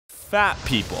fat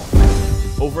people.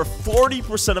 Over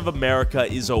 40% of America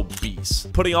is obese,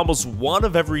 putting almost 1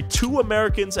 of every 2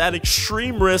 Americans at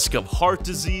extreme risk of heart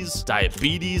disease,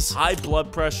 diabetes, high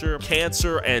blood pressure,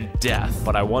 cancer, and death.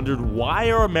 But I wondered,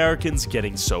 why are Americans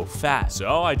getting so fat?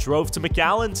 So I drove to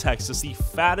McAllen, Texas, the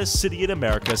fattest city in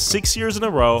America, 6 years in a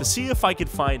row, to see if I could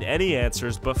find any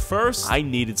answers. But first, I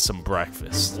needed some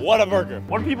breakfast. What a burger.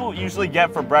 What do people usually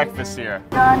get for breakfast here?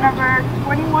 Number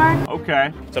 21.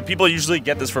 Okay. So people usually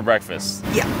get this for breakfast.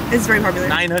 Yeah, it's very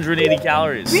popular. 980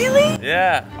 calories. Really?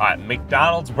 Yeah. All right,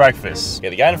 McDonald's breakfast. Yeah,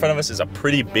 the guy in front of us is a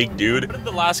pretty big dude. What did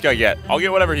the last guy get? I'll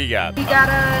get whatever he got. He got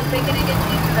a bacon, egg, and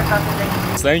cheese and a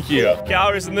sausage. Thank you.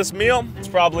 Calories in this meal, it's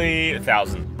probably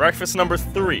 1,000. Breakfast number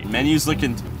 3. Menu's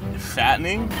looking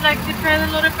fattening. Would you like to try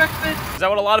the loaded breakfast? Is that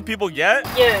what a lot of people get?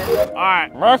 Yeah. All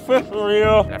right, breakfast for you.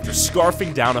 After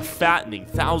scarfing down a fattening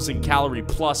 1,000-calorie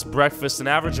plus breakfast an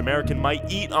average American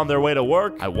might eat on their way to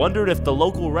work, I wondered if the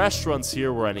local restaurants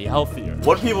here were any healthier.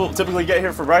 What do people typically get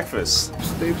here for breakfast?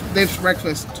 Dave's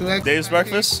breakfast. 2 eggs. Dave's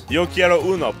breakfast? Yo quiero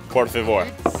uno, por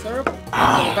favor. Syrup.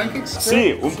 Pancakes.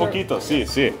 Sí, un poquito, sí,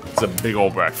 sí. It's a big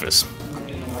old breakfast.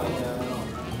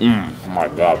 My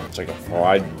God, it's like a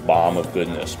fried bomb of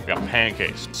goodness. We got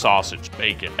pancakes, sausage,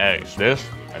 bacon, eggs, this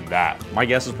and that. My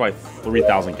guess is probably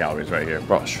 3,000 calories right here.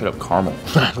 Bro, straight up caramel.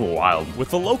 Wild.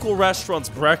 With the local restaurant's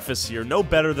breakfast here no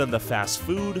better than the fast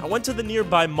food, I went to the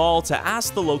nearby mall to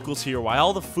ask the locals here why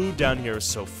all the food down here is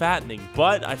so fattening,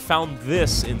 but I found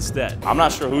this instead. I'm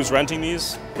not sure who's renting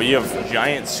these, but you have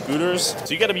giant scooters,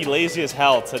 so you gotta be lazy as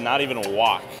hell to not even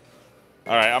walk.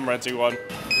 All right, I'm renting one.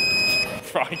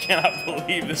 Bro, I cannot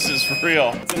believe this is real.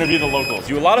 Let's interview the locals.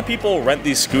 Do a lot of people rent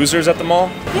these scooters at the mall?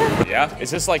 Yeah. Yeah?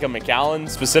 Is this like a McAllen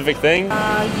specific thing?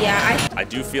 Yeah. I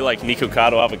do feel like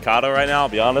Nikocado avocado right now, I'll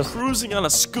be honest. Cruising on a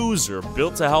scooter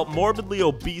built to help morbidly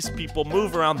obese people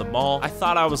move around the mall, I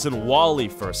thought I was in Wall-E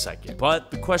for a second.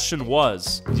 But the question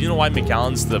was, do you know why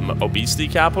McAllen's the obesity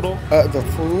capital? The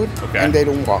food. Okay. And they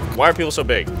don't walk. Why are people so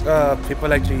big? People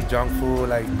like to eat junk food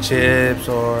like chips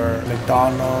or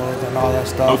McDonald's and all that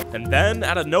stuff. And then,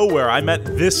 out of nowhere, I met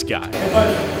this guy.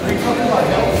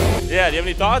 Yeah, do you have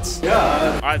any thoughts? Yeah.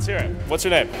 All right, let's hear it. What's your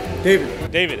name?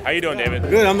 David. David, how you doing, David?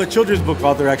 Good, I'm a children's book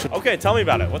author actually. Okay, tell me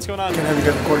about it. What's going on? Can I have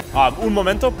you guys recording? Un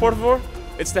momento, por favor.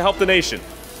 It's to help the nation.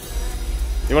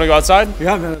 You want to go outside?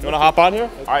 Yeah, man. You want to hop on here?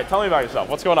 All right, tell me about yourself.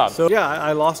 What's going on? So yeah,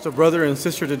 I lost a brother and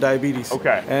sister to diabetes.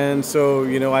 Okay. And so,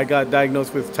 you know, I got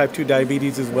diagnosed with type 2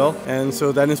 diabetes as well. And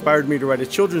so that inspired me to write a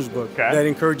children's book that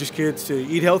encourages kids to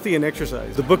eat healthy and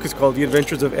exercise. The book is called The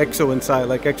Adventures of Exo and Sai,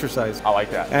 like exercise. I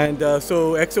like that. And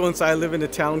so Exo and Sai live in a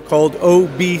town called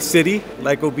obesity,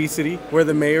 like obesity, where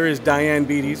the mayor is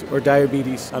diabetes or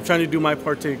diabetes. I'm trying to do my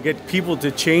part to get people to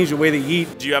change the way they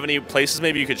eat. Do you have any places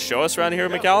maybe you could show us around here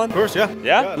at McAllen? Of course, yeah.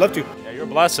 Yeah? I'd love to. Yeah, you're a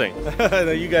blessing.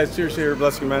 You guys seriously are a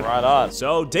blessing, man. Right on.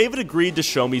 So David agreed to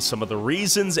show me some of the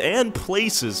reasons and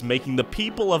places making the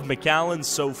people of McAllen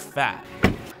so fat.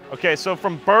 Okay, so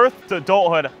from birth to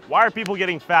adulthood, why are people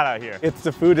getting fat out here? It's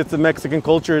the food, it's the Mexican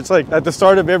culture. It's like at the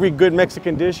start of every good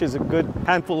Mexican dish is a good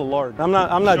handful of lard. I'm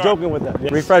not joking with that.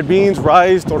 Yes. Refried beans,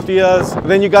 rice, tortillas. But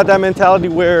then you got that mentality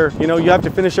where, you know, you have to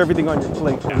finish everything on your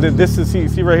plate. Yeah. This is,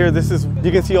 see right here, this is,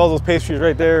 you can see all those pastries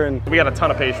right there. And we got a ton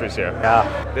of pastries here.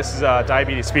 Yeah. This is a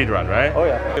diabetes speed run, right? Oh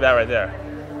yeah. Look at that right there.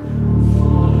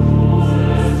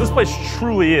 This place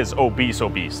truly is obese.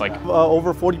 Like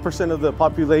over 40% of the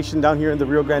population down here in the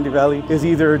Rio Grande Valley is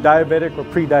either diabetic or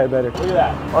pre-diabetic. Look at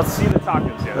that. Let's see the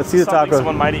tacos here. Let's see the tacos.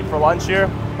 Someone might eat for lunch here.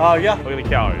 Oh yeah. Look at the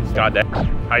calories. God damn.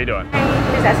 How you doing?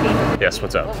 Just asking. Yes,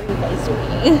 what's up? What were you guys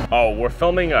doing? Oh, we're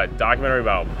filming a documentary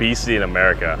about obesity in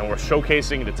America, and we're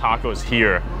showcasing the tacos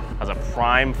here as a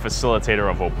prime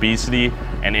facilitator of obesity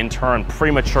and in turn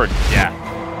premature death.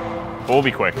 But we'll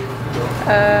be quick.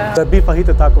 The beef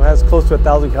fajita taco has close to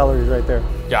 1,000 calories right there.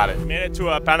 Got it. Made it to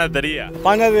a panaderia.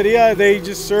 Panaderia, they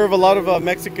just serve a lot of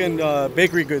Mexican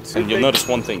bakery goods. And you'll notice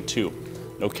one thing too.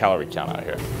 No calorie count out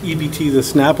here. EBT, the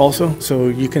SNAP also. So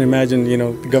you can imagine, you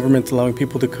know, the government's allowing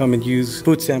people to come and use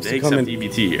food stamps They to come accept in.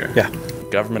 EBT here. Yeah.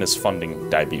 Government is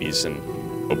funding diabetes and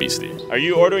obesity. Are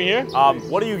you ordering here?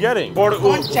 What are you getting?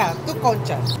 Concha, two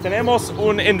conchas. Tenemos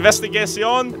una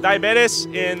investigación diabetes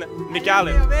in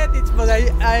McAllen. Diabetes, but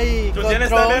I ¿Tú tienes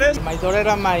diabetes? My daughter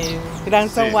and my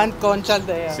grandson Sí. want concha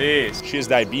there. Sí. She has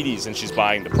diabetes and she's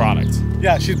buying the product.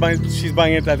 Yeah, she's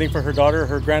buying it, I think, for her daughter,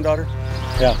 her granddaughter.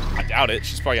 Yeah. I doubt it.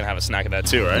 She's probably gonna have a snack of that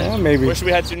too, right? Yeah, maybe. Where should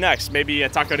we head to next? Maybe a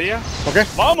taqueria? Okay.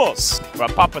 Vamos! We're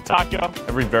at Papa Taco.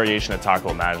 Every variation of taco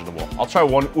imaginable. I'll try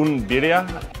un birria.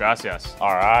 Gracias.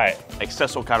 All right.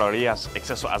 Exceso calorías,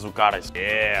 exceso azúcares.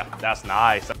 Yeah, that's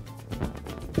nice.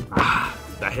 Ah,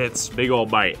 that hits. Big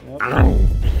old bite.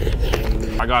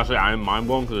 I gotta say, I am mind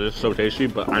blown because it is so tasty,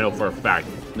 but I know for a fact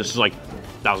this is like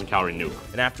 1,000-calorie nuke.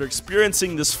 And after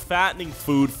experiencing this fattening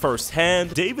food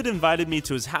firsthand, David invited me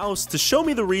to his house to show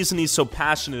me the reason he's so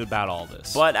passionate about all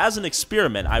this. But as an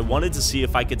experiment, I wanted to see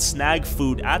if I could snag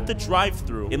food at the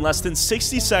drive-thru in less than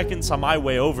 60 seconds on my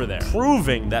way over there,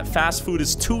 proving that fast food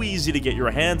is too easy to get your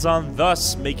hands on,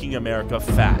 thus making America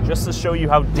fat. Just to show you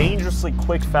how dangerously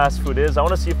quick fast food is, I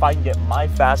want to see if I can get my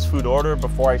fast food order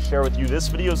before I share with you this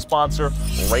video's sponsor,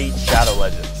 Raid Shadow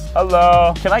Legends.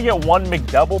 Hello. Can I get one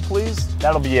McDouble, please?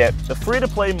 That'll be it. The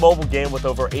free-to-play mobile game with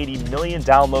over 80 million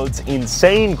downloads,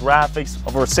 insane graphics,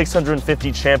 over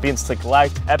 650 champions to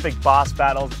collect, epic boss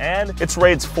battles, and it's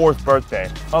Raid's 4th birthday.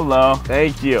 Hello.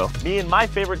 Thank you. Me and my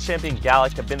favorite champion,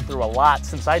 Gallic, have been through a lot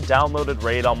since I downloaded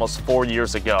Raid almost 4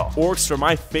 years ago. Orcs are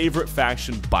my favorite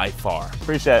faction by far.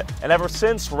 Appreciate it. And ever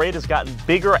since, Raid has gotten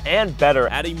bigger and better,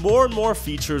 adding more and more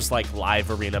features like live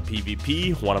arena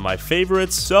PvP, one of my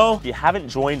favorites. So, if you haven't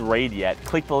joined Raid yet,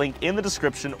 click the link in the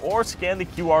description or scan the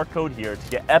QR code here to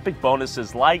get epic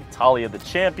bonuses like Talia the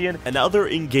Champion and other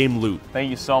in-game loot. Thank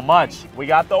you so much. We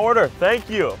got the order. Thank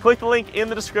you. Click the link in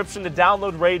the description to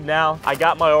download Raid now. I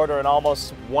got my order in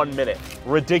almost 1 minute.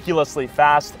 Ridiculously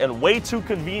fast and way too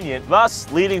convenient,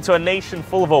 thus leading to a nation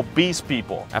full of obese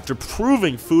people. After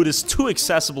proving food is too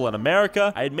accessible in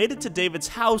America, I had made it to David's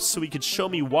house so he could show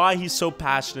me why he's so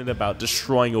passionate about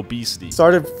destroying obesity.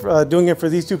 Started doing it for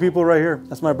these two people right here.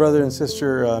 That's my brother and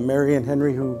sister, Mary and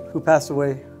Henry, who passed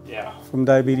away. Yeah. From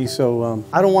diabetes. So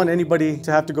I don't want anybody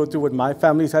to have to go through what my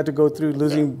family's had to go through,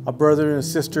 losing a brother and a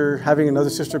sister, having another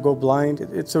sister go blind.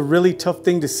 It's a really tough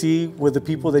thing to see with the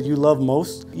people that you love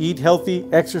most. Eat healthy,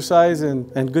 exercise,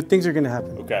 and good things are gonna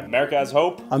happen. Okay, America has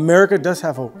hope. America does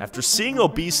have hope. After seeing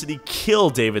obesity kill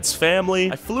David's family,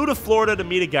 I flew to Florida to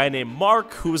meet a guy named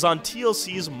Mark who was on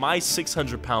TLC's My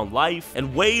 600-Pound Life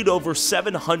and weighed over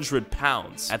 700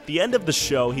 pounds. At the end of the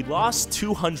show, he lost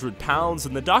 200 pounds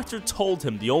and the doctor told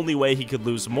him the only way he could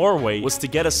lose more weight was to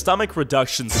get a stomach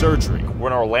reduction surgery. We're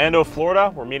in Orlando,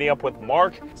 Florida. We're meeting up with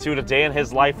Mark, see what a day in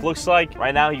his life looks like.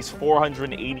 Right now, he's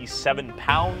 487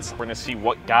 pounds. We're gonna see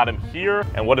what got him here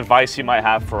and what advice he might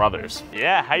have for others.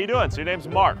 Yeah, how you doing? So your name's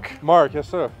Mark. Mark, yes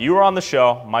sir. You were on the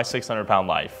show, My 600-Pound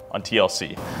Life, on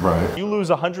TLC. Right. You lose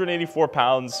 184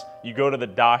 pounds, you go to the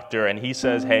doctor, and he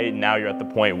says, hey, now you're at the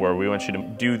point where we want you to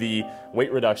do the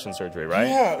weight reduction surgery, right?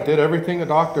 Yeah, I did everything the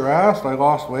doctor asked. I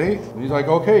lost weight. And he's like,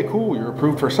 okay, cool, you're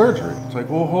approved for surgery. It's like,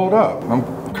 well, hold up.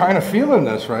 I'm kind of feeling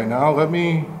this right now. Let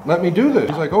me do this.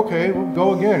 He's like, okay, well,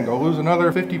 go again. Go lose another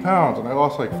 50 pounds. And I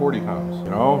lost like 40 pounds.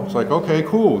 You know, it's like, okay,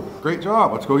 cool, great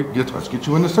job. Let's get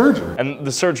you into surgery. And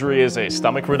the surgery is a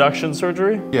stomach reduction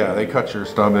surgery? Yeah, they cut your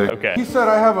stomach. Okay. He said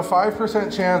I have a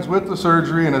 5% chance with the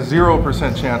surgery and a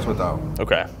 0% chance without.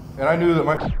 Okay. And I knew that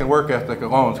my work ethic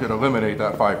alone is going to eliminate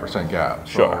that 5% gap.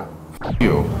 So, Sure.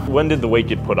 You. When did the weight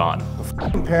get put on?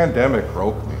 The pandemic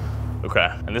broke me. Okay.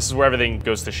 And this is where everything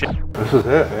goes to shit. This is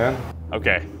it, man.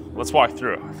 Okay. Let's walk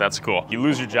through. That's cool. You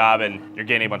lose your job and you're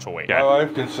gaining a bunch of weight. My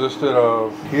life consisted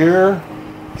of here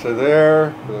to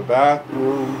there, to the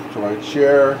bathroom, to my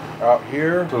chair, out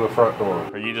here, to the front door.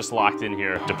 Are you just locked in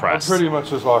here, I'm depressed? pretty much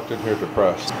just locked in here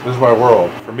depressed. This is my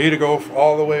world. For me to go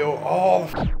all the way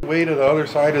to the other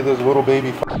side of this little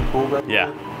baby pool right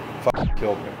Yeah. here,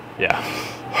 killed me. Yeah.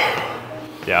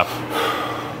 Yeah.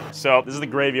 So this is the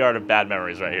graveyard of bad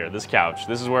memories right here. This couch.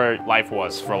 This is where life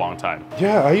was for a long time.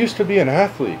 Yeah, I used to be an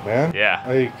athlete, man. Yeah.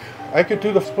 Like, I could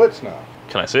do the splits now.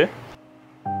 Can I see?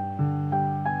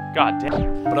 God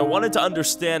damn. But I wanted to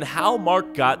understand how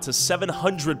Mark got to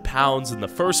 700 pounds in the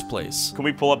first place. Can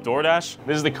we pull up DoorDash?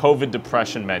 This is the COVID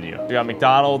depression menu. We got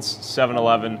McDonald's,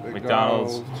 7-Eleven,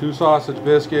 McDonald's. 2 sausage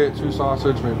biscuit, 2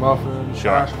 sausage McMuffin,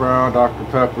 Sure. hash brown, Dr.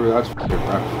 Pepper, that's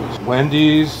breakfast.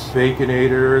 Wendy's,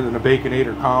 Baconator, then a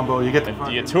Baconator combo. You get the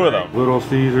And you get 2 of them. Little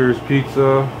Caesars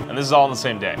pizza. And this is all on the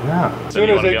same day. Yeah. As soon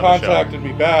you as wanna they be on the show. contacted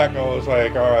me back, I was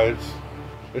like, all right,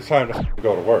 it's time to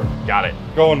go to work. Got it.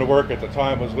 Going to work at the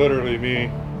time was literally me.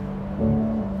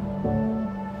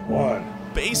 One.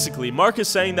 Basically, Mark is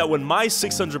saying that when My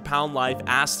 600-Pound Life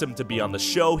asked him to be on the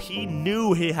show, he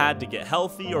knew he had to get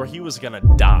healthy or he was gonna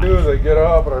die. As soon as I get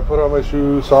up and I put on my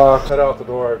shoes, socks, head out the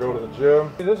door, I go to the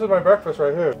gym. This is my breakfast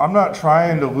right here. I'm not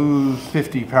trying to lose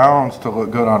 50 pounds to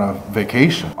look good on a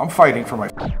vacation. I'm fighting for my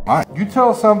life. You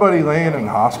tell somebody laying in a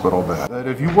hospital bed that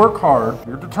if you work hard,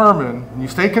 you're determined, and you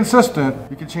stay consistent,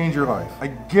 you can change your life. I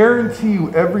guarantee you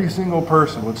every single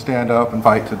person would stand up and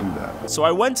fight to do that. So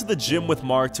I went to the gym with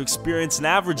Mark to experience an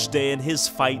average day in his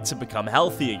fight to become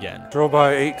healthy again. Drove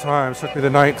by 8 times, took me the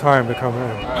 9th time to come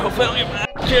in. Hopefully I'll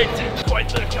get kicked. Quite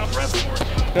the count rest.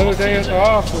 The other day is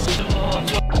off.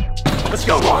 Let's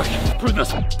go, Mark. Prove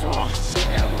this.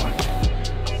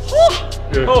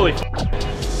 Holy.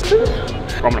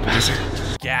 I'm gonna pass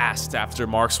it. Gassed after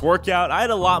Mark's workout, I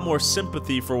had a lot more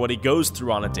sympathy for what he goes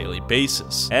through on a daily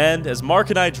basis. And as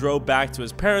Mark and I drove back to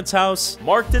his parents' house,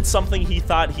 Mark did something he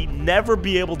thought he'd never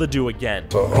be able to do again.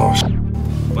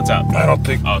 What's up? I don't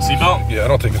think. Oh, seatbelt? Yeah, I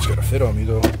don't think it's gonna fit on me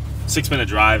though. 6-minute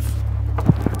drive.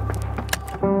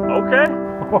 Okay.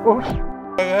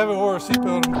 I haven't worn a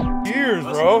seatbelt in years,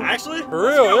 bro. Actually? For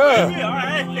real, yeah. Baby. All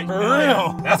right. For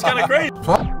real. That's kind of crazy.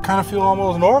 So I kind of feel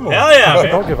almost normal. Hell yeah, man.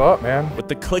 Don't give up, man. With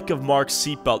the click of Mark's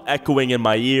seatbelt echoing in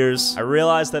my ears, I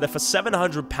realized that if a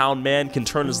 700-pound man can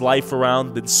turn his life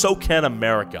around, then so can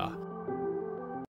America.